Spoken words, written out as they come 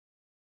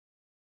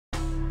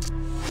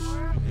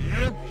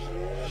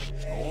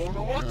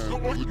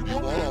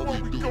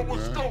Here we go,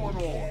 what's going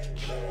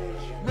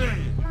on?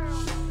 Man.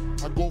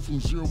 I go from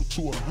 0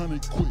 to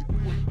 100 quick.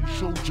 You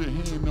showed your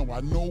hand, now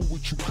I know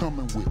what you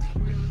coming with.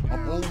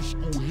 I'm old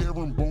school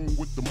herringbone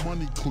with the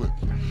money clip.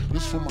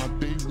 This for my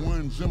day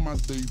ones and my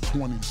day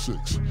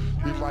 26.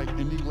 They like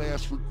any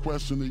last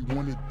request and they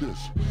wanted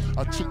this.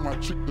 I took my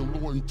chick to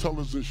Lord and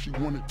Tellers and she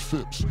wanted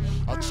fips.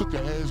 I took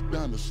her ass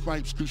down to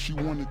Snipes cause she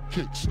wanted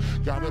kicks.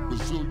 Got a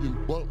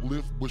Brazilian butt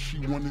lift but she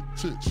wanted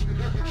tits.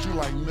 She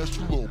like, Ness,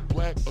 you little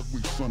black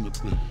ugly son of a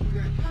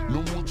bitch.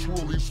 No more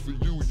twirlies for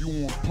you,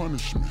 you on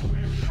punishment.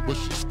 But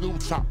she still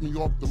topped me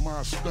off to my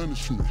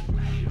astonishment.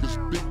 This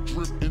big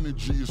drip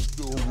energy is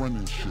still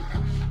running shit.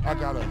 I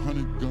got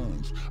 100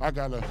 guns, I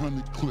got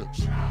 100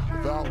 clips.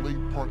 Valet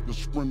parked the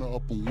Sprinter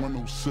up on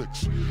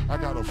 106. I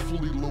got a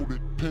fully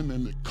loaded pen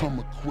and it come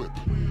equipped.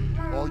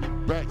 All you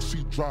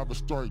backseat drivers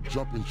start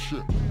jumping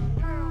ship.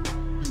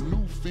 You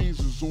new fiends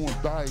is on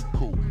Diet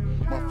Coke.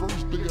 My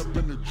first day up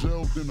in the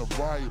jail, then a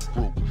riot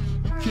broke.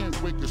 You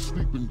can't wake a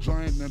sleeping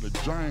giant and a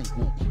giant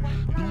woke.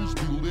 Dudes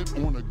be lit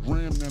on a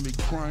gram, now they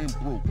crying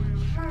broke.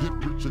 Get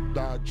rich or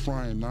die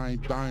trying, I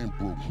ain't dying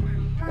broke.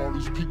 All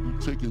these people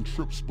taking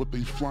trips, but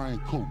they flying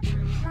coach.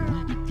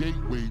 We the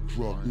gateway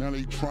drug, now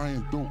they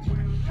trying dope.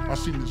 I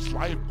seen this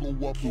life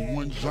go up in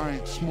one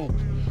giant smoke.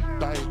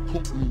 Diet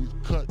Coke means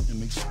cut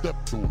and they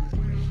stepped on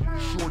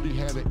it. Shorty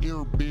had an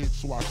air bed,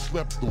 so I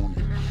slept on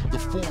it. The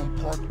form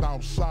parked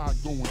outside,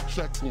 go and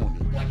check on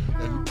it.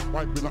 And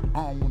wiping the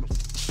arm on the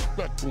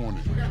spec on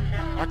it.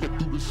 I could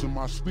do this in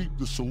my sleep,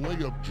 this a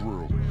layup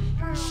drill.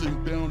 We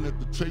sitting down at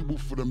the table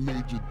for the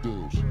major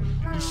deals.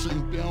 We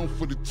sitting down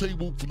for the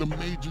table for the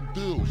major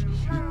deals.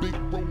 And Big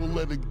Bro will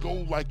let it go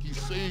like he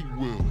said he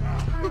will.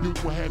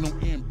 Nigga had no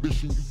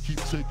ambition, you keep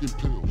taking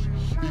pills.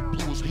 He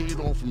blew his head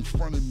off in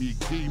front of me, it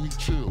gave me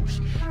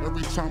chills.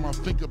 Every time I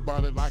think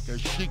about it, like a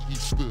shaky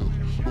still.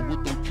 But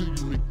what don't kill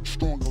you make you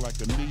stronger like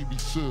a Navy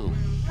SEAL.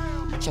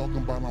 You talking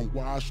about I'm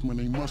washed, man,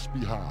 they must be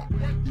high.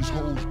 These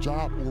hoes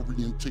job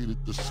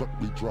orientated to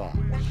suck me dry.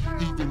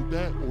 Even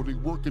that, or they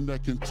working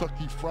at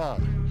Kentucky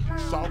Fried.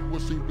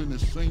 Southwest ain't been the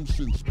same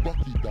since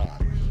Bucky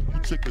died. You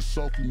take a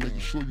selfie, making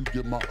sure you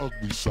get my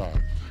ugly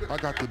side. I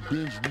got the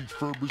Benz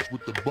refurbished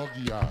with the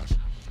buggy eyes.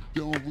 They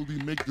don't really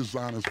make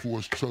designers for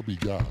us chubby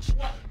guys.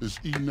 It's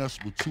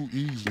ENess with 2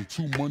 E's and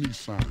 2 money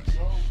signs.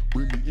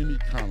 Bring me any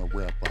kind of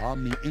rapper, I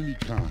mean any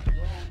kind.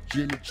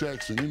 Janet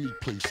Jackson, any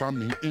place, I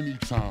mean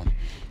anytime.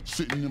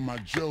 Sitting in my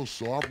jail,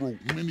 so I wrote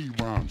many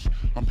rhymes.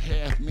 I'm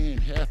half man,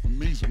 half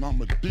amazing, I'm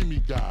a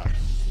demigod.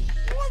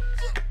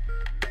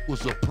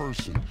 Was a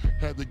person,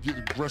 had to get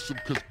aggressive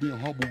cause being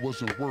humble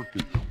wasn't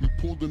working. We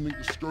pulled an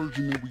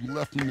excursion and we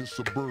left in the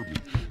Suburban.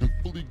 And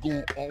Philly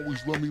gon'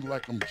 always love me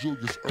like I'm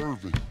Julius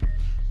Irvin.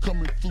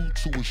 Coming through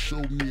to a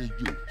show near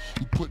you.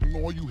 I'm putting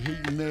all you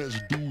hating ass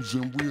dudes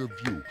in rear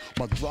view.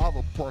 My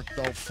driver parked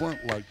out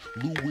front like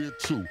Lou Weir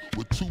 2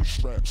 with 2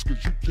 straps,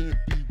 cause you can't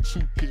be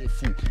too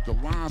careful. The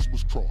lines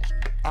was crossed,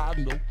 I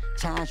know,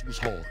 times was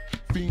hard.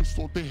 Fiends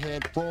thought they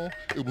had fraud,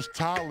 it was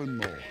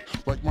Tylenol.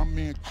 Like my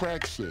man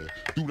Crack said,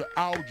 through the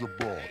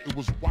algebra. It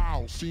was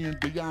wild seeing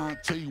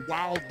Deontay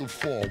Wilder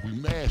fall, we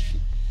mashing.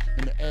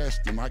 In the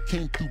Aston, I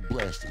came through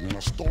blasting, and I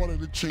started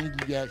a chain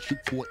reaction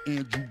for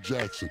Andrew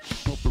Jackson.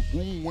 Up at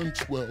room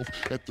 112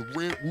 at the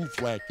Red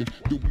Roof lacking,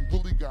 then we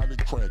really got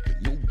it cracking.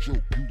 No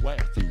joke, you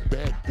laughing.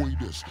 Bad boy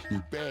this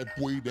and bad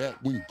boy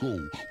that went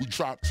gold. We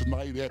dropped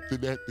tonight after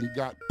that, then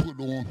got put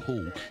on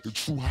hold. The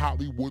true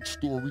Hollywood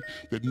story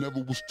that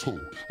never was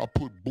told. I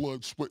put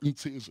blood, sweat, and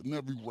tears in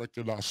every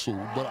record I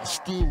sold, but I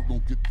still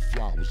don't get the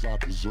flowers I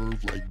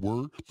deserve like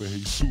Word. But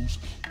Jesus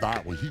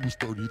died when he was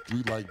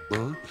 33 like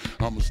Bird.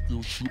 I'ma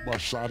still shoot my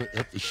shot at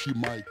after she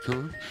might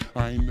curve.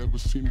 I ain't never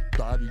seen a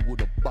thotty with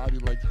a body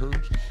like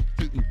hers.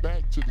 Getting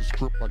back to the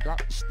script, I got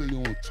to stay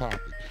on topic.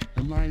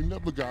 And I ain't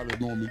never got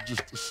it on me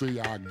just to say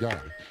I got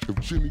it. If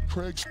Jimmy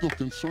Craig's still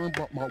concerned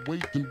about my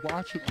weight, then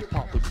watch it.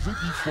 Pop a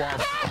Ziggy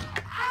for